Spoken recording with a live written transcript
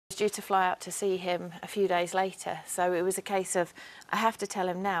due to fly out to see him a few days later. So it was a case of, I have to tell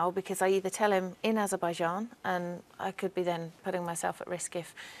him now, because I either tell him in Azerbaijan, and I could be then putting myself at risk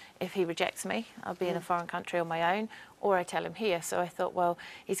if he rejects me. I'll be in a foreign country on my own, or I tell him here. So I thought, well,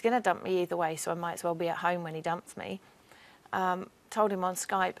 he's going to dump me either way, so I might as well be at home when he dumps me. Told him on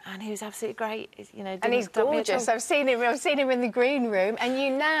Skype, and he was absolutely great. You know, and he's gorgeous. I've seen him in the green room, and you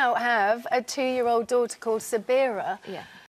now have a 2-year-old daughter called Sabira. Yeah.